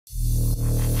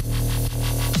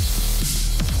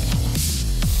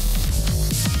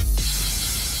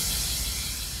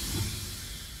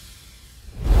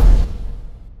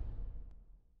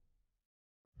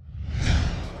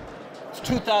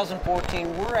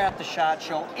2014. We're at the SHOT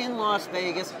Show in Las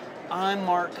Vegas. I'm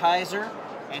Mark Kayser,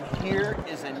 and here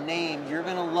is a name you're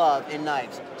gonna love in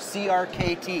knives,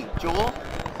 CRKT. Joel,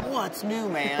 what's new,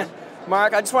 man?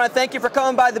 Mark, I just want to thank you for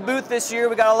coming by the booth this year.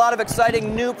 We got a lot of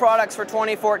exciting new products for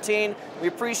 2014. We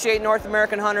appreciate North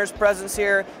American Hunter's presence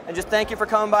here, and just thank you for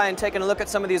coming by and taking a look at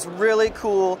some of these really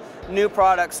cool new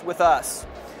products with us.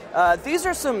 These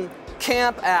are some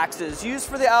camp axes used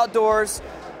for the outdoors,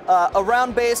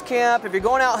 around base camp. If you're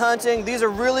going out hunting, these are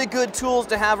really good tools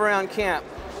to have around camp.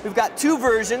 We've got two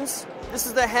versions. This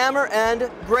is the hammer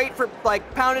end, great for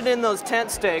like pounding in those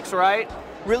tent stakes, right?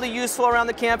 Really useful around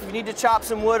the camp if you need to chop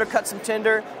some wood or cut some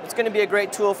tinder. It's going to be a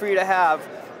great tool for you to have.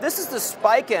 This is the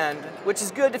spike end, which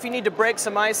is good if you need to break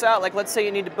some ice out. Like let's say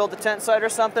you need to build a tent site or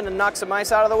something and knock some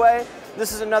ice out of the way.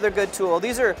 This is another good tool.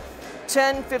 These are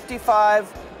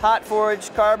 1055 hot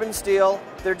forged carbon steel.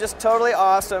 They're just totally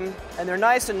awesome, and they're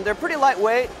nice and they're pretty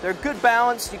lightweight. They're good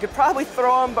balance. You could probably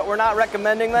throw them, but we're not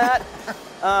recommending that.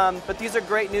 But these are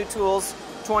great new tools,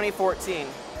 2014.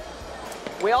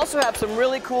 We also have some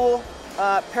really cool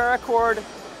paracord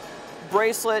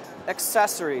bracelet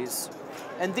accessories,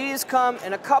 and these come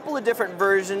in a couple of different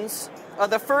versions.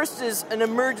 The first is an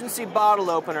emergency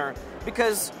bottle opener,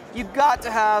 because you've got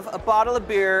to have a bottle of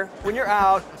beer when you're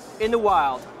out in the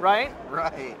wild, right?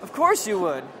 Right. Of course you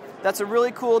would. That's a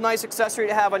really cool, nice accessory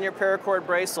to have on your paracord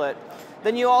bracelet.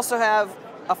 Then you also have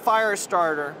a fire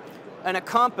starter and a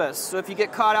compass. So if you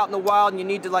get caught out in the wild and you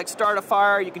need to like start a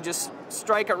fire, you can just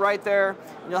strike it right there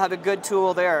and you'll have a good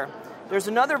tool there. There's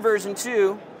another version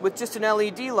too with just an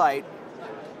LED light.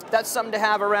 That's something to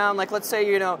have around, like let's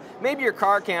say, maybe you're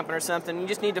car camping or something, you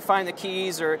just need to find the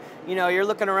keys, or you're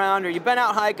looking around, or you've been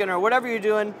out hiking, or whatever you're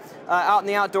doing out in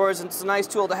the outdoors, and it's a nice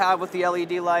tool to have with the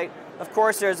LED light. Of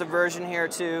course there's a version here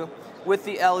too with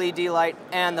the LED light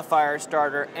and the fire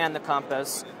starter and the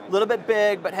compass. A little bit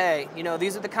big, but hey,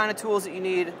 these are the kind of tools that you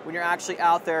need when you're actually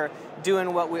out there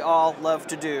doing what we all love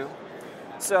to do.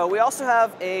 So we also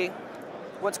have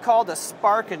what's called a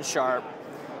Spark and Sharp,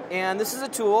 and this is a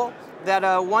tool that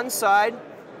one side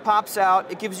pops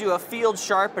out. It gives you a field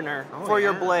sharpener for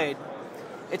your blade.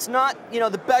 It's not,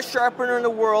 the best sharpener in the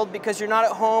world because you're not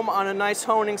at home on a nice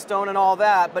honing stone and all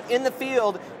that, but in the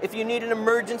field, if you need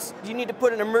you need to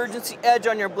put an emergency edge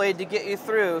on your blade to get you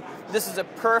through, this is a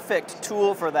perfect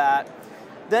tool for that.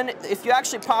 Then if you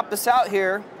actually pop this out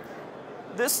here,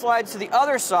 this slides to the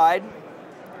other side,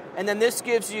 and then this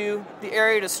gives you the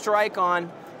area to strike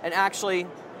on and actually,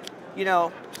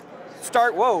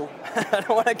 whoa, I don't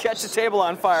want to catch the table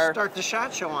on fire. Start the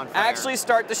SHOT Show on fire. Actually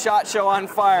start the SHOT Show on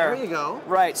fire. There you go.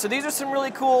 Right, so these are some really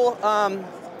cool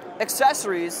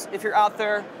accessories if you're out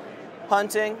there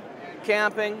hunting,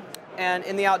 camping, and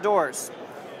in the outdoors.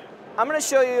 I'm going to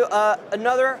show you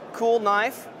another cool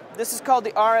knife. This is called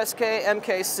the RSK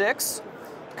MK6.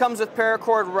 It comes with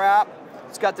paracord wrap.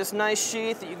 It's got this nice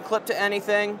sheath that you can clip to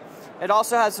anything. It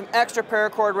also has some extra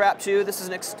paracord wrap too. This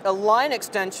is a line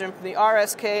extension from the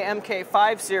RSK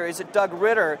MK5 series at Doug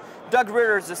Ritter. Doug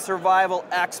Ritter is a survival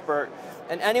expert.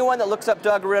 And anyone that looks up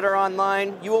Doug Ritter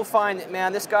online, you will find that,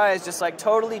 man, this guy is just like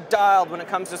totally dialed when it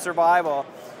comes to survival.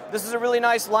 This is a really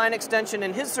nice line extension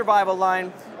in his survival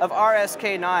line of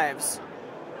RSK knives.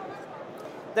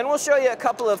 Then we'll show you a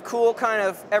couple of cool kind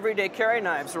of everyday carry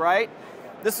knives, right?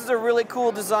 This is a really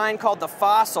cool design called the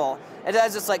Fossil. It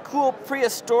has this like cool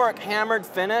prehistoric hammered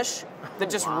finish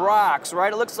that just rocks,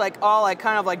 right? It looks like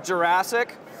kind of like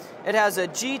Jurassic. It has a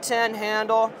G10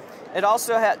 handle. It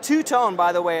also has two-tone,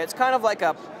 by the way. It's kind of like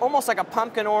almost like a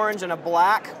pumpkin orange and a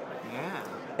black. Yeah.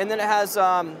 And then it has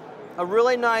a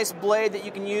really nice blade that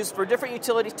you can use for different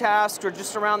utility tasks or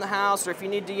just around the house, or if you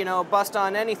need to, bust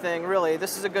on anything, really.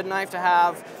 This is a good knife to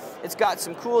have. It's got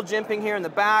some cool jimping here in the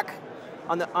back,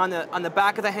 on the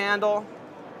back of the handle.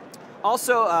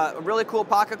 Also, a really cool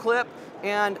pocket clip,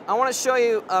 and I want to show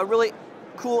you a really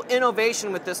cool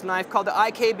innovation with this knife called the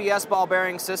IKBS ball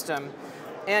bearing system.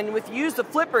 And if you use the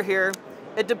flipper here,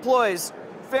 it deploys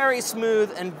very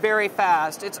smooth and very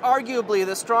fast. It's arguably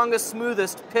the strongest,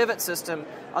 smoothest pivot system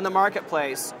on the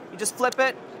marketplace. You just flip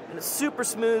it, and it's super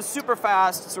smooth, super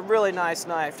fast. It's a really nice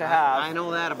knife to have. I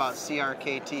know that about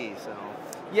CRKT, so.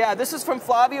 Yeah, this is from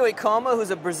Flavio Icoma, who's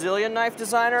a Brazilian knife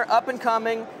designer, up and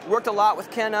coming, worked a lot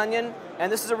with Ken Onion, and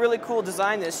this is a really cool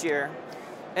design this year.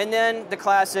 And then the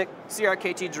classic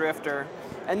CRKT Drifter.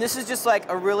 And this is just like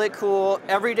a really cool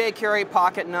everyday carry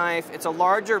pocket knife. It's a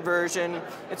larger version.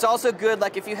 It's also good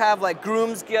like if you have like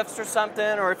groom's gifts or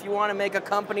something, or if you want to make a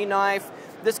company knife.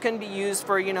 This can be used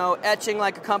for, etching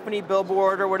like a company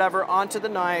billboard or whatever onto the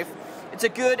knife. It's a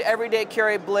good everyday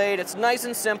carry blade. It's nice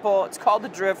and simple. It's called the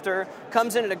Drifter.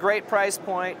 Comes in at a great price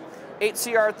point.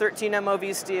 8CR13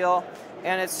 MOV steel,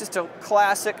 and it's just a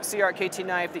classic CRKT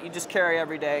knife that you just carry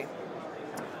every day.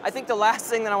 I think the last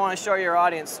thing that I want to show your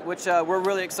audience, which we're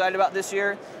really excited about this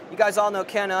year, you guys all know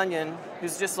Ken Onion,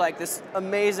 who's just like this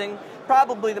amazing,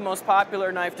 probably the most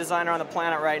popular knife designer on the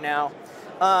planet right now.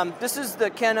 This is the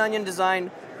Ken Onion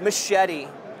designed machete.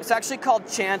 It's actually called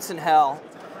Chance in Hell,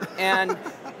 and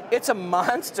it's a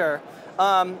monster.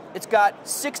 It's got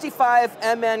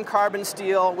 65 MN carbon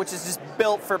steel, which is just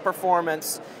built for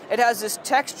performance. It has this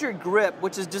textured grip,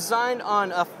 which is designed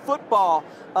on a football,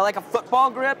 like a football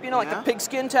grip, you know, like the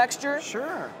pigskin texture.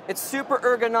 Sure. It's super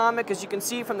ergonomic, as you can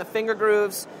see from the finger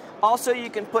grooves. Also, you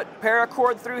can put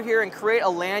paracord through here and create a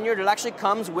lanyard. It actually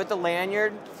comes with a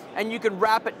lanyard, and you can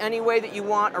wrap it any way that you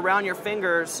want around your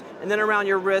fingers and then around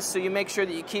your wrists, so you make sure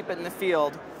that you keep it in the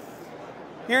field.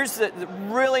 Here's the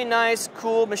really nice,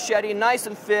 cool machete, nice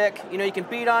and thick. You know, you can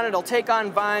beat on it, it'll take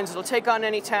on vines, it'll take on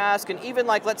any task, and even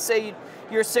like, let's say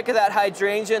you're sick of that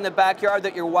hydrangea in the backyard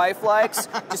that your wife likes,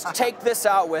 just take this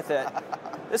out with it.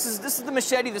 This is the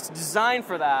machete that's designed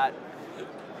for that.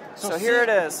 So here it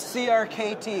is.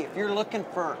 CRKT, if you're looking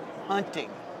for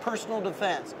hunting, personal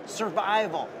defense,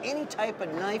 survival, any type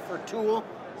of knife or tool,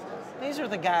 these are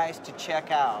the guys to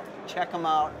check out. Check them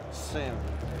out soon.